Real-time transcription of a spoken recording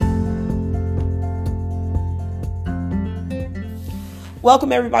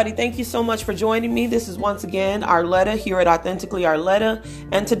Welcome, everybody. Thank you so much for joining me. This is once again Arletta here at Authentically Arletta.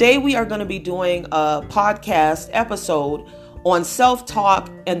 And today we are going to be doing a podcast episode on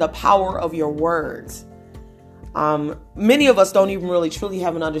self-talk and the power of your words. Many of us don't even really truly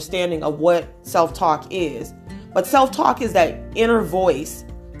have an understanding of what self-talk is. But self-talk is that inner voice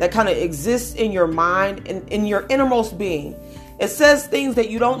that kind of exists in your mind and in your innermost being. It says things that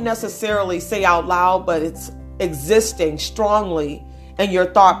you don't necessarily say out loud, but it's existing strongly in your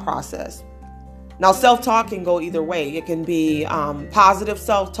thought process. Now, self-talk can go either way. It can be positive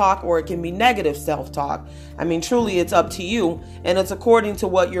self-talk or it can be negative self-talk. I mean, truly, it's up to you. And it's according to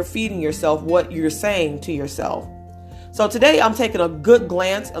what you're feeding yourself, what you're saying to yourself. So today I'm taking a good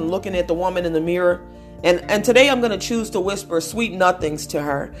glance and looking at the woman in the mirror. And today I'm going to choose to whisper sweet nothings to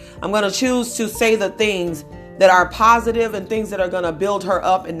her. I'm going to choose to say the things that are positive and things that are going to build her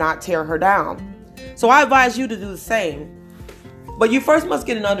up and not tear her down. So I advise you to do the same. But you first must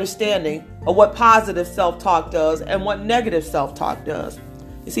get an understanding of what positive self-talk does and what negative self-talk does.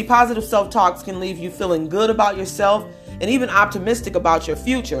 You see, positive self-talk can leave you feeling good about yourself and even optimistic about your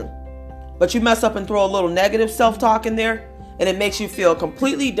future. But you mess up and throw a little negative self-talk in there, and it makes you feel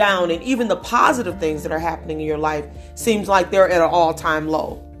completely down, and even the positive things that are happening in your life seems like they're at an all-time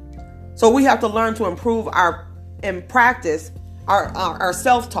low. So we have to learn to improve and practice our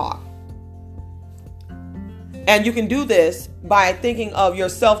self-talk. And you can do this by thinking of your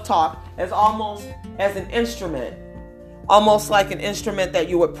self-talk as almost as an instrument, almost like an instrument that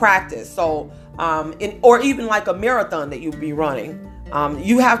you would practice. So, or even like a marathon that you'd be running.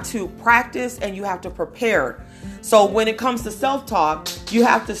 You have to practice and you have to prepare. So when it comes to self-talk, you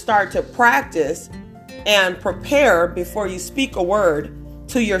have to start to practice and prepare before you speak a word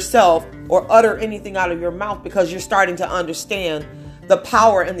to yourself or utter anything out of your mouth, because you're starting to understand the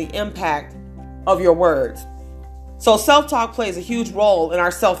power and the impact of your words. So self-talk plays a huge role in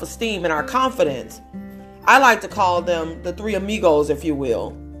our self-esteem and our confidence. I like to call them the three amigos, if you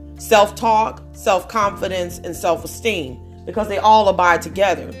will. Self-talk, self-confidence, and self-esteem, because they all abide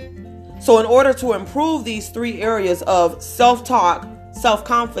together. So in order to improve these three areas of self-talk,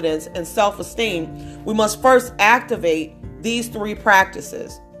 self-confidence, and self-esteem, we must first activate these three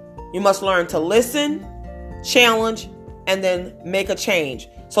practices. You must learn to listen, challenge, and then make a change.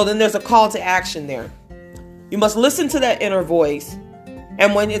 So then there's a call to action there. You must listen to that inner voice.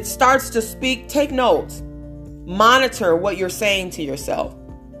 And when it starts to speak, take notes. Monitor what you're saying to yourself.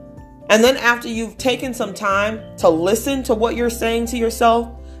 And then after you've taken some time to listen to what you're saying to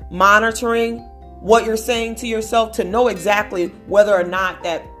yourself, monitoring what you're saying to yourself to know exactly whether or not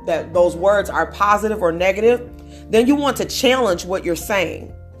that those words are positive or negative, then you want to challenge what you're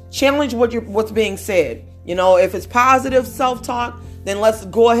saying. Challenge what's being said. You know, if it's positive self-talk, then let's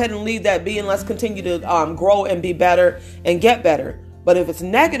go ahead and leave that be, and let's continue to grow and be better and get better. But if it's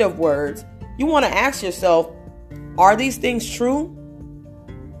negative words, you want to ask yourself, are these things true?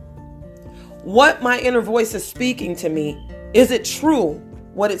 What my inner voice is speaking to me, is it true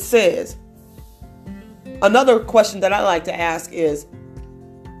what it says? Another question that I like to ask is,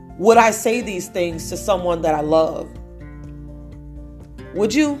 would I say these things to someone that I love?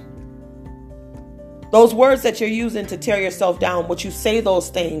 Would you? Those words that you're using to tear yourself down, would you say those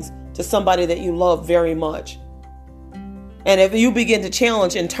things to somebody that you love very much? And if you begin to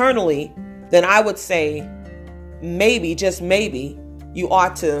challenge internally, then I would say, maybe, just maybe, you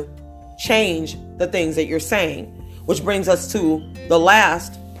ought to change the things that you're saying, which brings us to the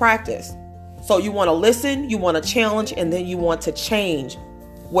last practice. So you want to listen, you want to challenge, and then you want to change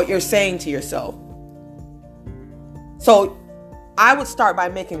what you're saying to yourself. So I would start by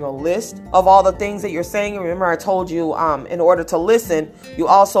making a list of all the things that you're saying. Remember, I told you in order to listen, you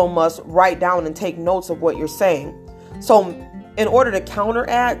also must write down and take notes of what you're saying. So in order to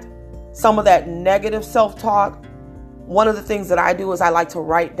counteract some of that negative self-talk, one of the things that I do is I like to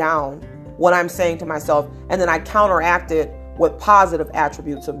write down what I'm saying to myself, and then I counteract it with positive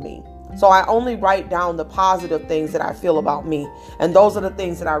attributes of me. So I only write down the positive things that I feel about me. And those are the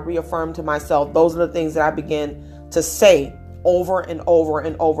things that I reaffirm to myself. Those are the things that I begin to say over and over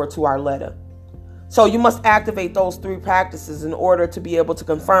and over to Arletta. So you must activate those three practices in order to be able to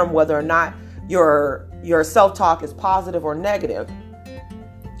confirm whether or not your self-talk is positive or negative.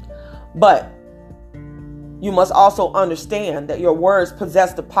 But you must also understand that your words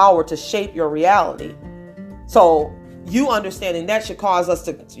possess the power to shape your reality. So you understanding that should cause us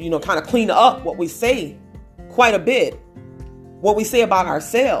to, kind of clean up what we say quite a bit, what we say about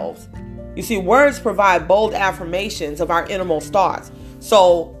ourselves. You see, words provide bold affirmations of our innermost thoughts.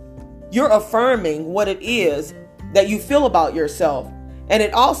 So you're affirming what it is that you feel about yourself. And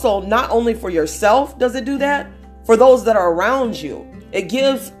it also, not only for yourself does it do that, for those that are around you. It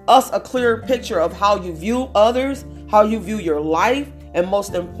gives us a clear picture of how you view others, how you view your life, and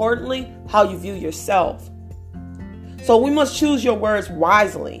most importantly, how you view yourself. So we must choose your words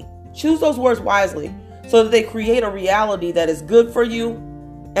wisely. Choose those words wisely so that they create a reality that is good for you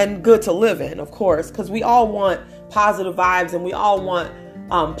and good to live in, of course, because we all want positive vibes and we all want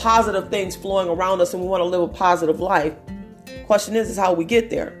positive things flowing around us, and we want to live a positive life. Question is how we get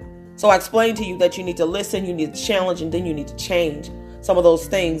there. So I explained to you that you need to listen, you need to challenge, and then you need to change some of those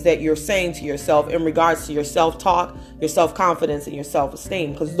things that you're saying to yourself in regards to your self-talk, your self-confidence, and your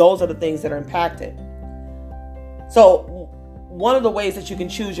self-esteem, because those are the things that are impacted. So one of the ways that you can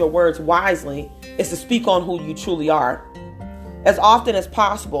choose your words wisely is to speak on who you truly are. As often as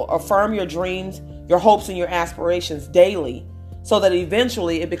possible, affirm your dreams, your hopes, and your aspirations daily so that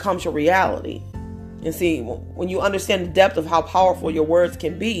eventually it becomes your reality. And see, when you understand the depth of how powerful your words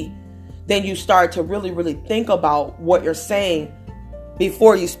can be, then you start to really, really think about what you're saying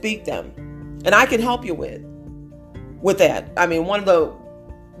before you speak them. And I can help you with that. I mean, one of the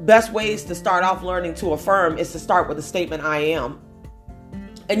best ways to start off learning to affirm is to start with the statement, I am.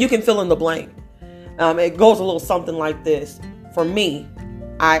 And you can fill in the blank. It goes a little something like this. For me,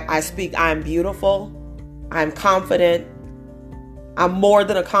 I speak, I am beautiful. I'm confident. I'm more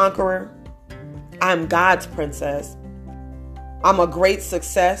than a conqueror. I'm God's princess. I'm a great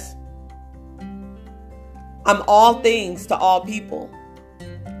success. I'm all things to all people.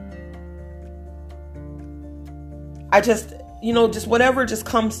 I just whatever just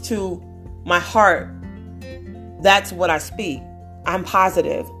comes to my heart, that's what I speak. I'm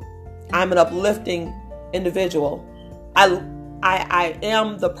positive. I'm an uplifting individual. I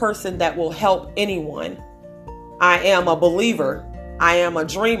am the person that will help anyone. I am a believer. I am a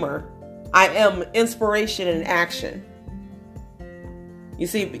dreamer. I am inspiration in action. You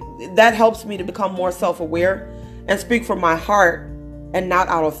see, that helps me to become more self-aware and speak from my heart and not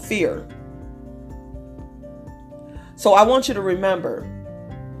out of fear. So I want you to remember,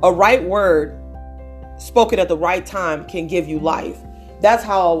 a right word spoken at the right time can give you life. That's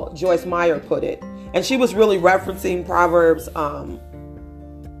how Joyce Meyer put it. And she was really referencing Proverbs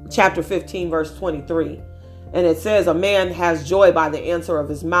chapter 15, verse 23. And it says, a man has joy by the answer of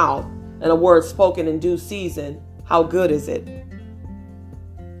his mouth, and a word spoken in due season, how good is it?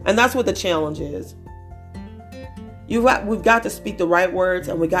 And that's what the challenge is. We've got to speak the right words,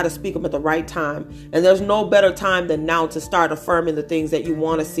 and we got to speak them at the right time. And there's no better time than now to start affirming the things that you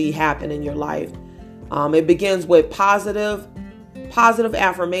want to see happen in your life. It begins with positive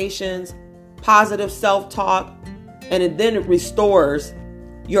affirmations, positive self-talk, and then it restores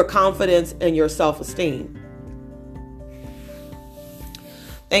your confidence and your self-esteem.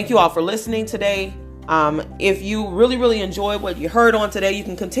 Thank you all for listening today. If you really, really enjoyed what you heard on today, you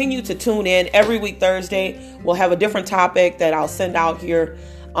can continue to tune in every week. Thursday, we'll have a different topic that I'll send out here,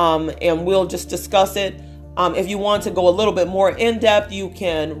 and we'll just discuss it. If you want to go a little bit more in depth, you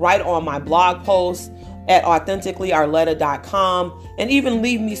can write on my blog post at authenticallyarletta.com and even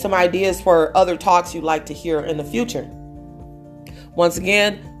leave me some ideas for other talks you'd like to hear in the future. Once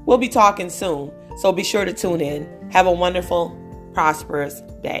again, we'll be talking soon, so be sure to tune in. Have a wonderful, prosperous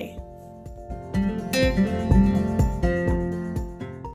day.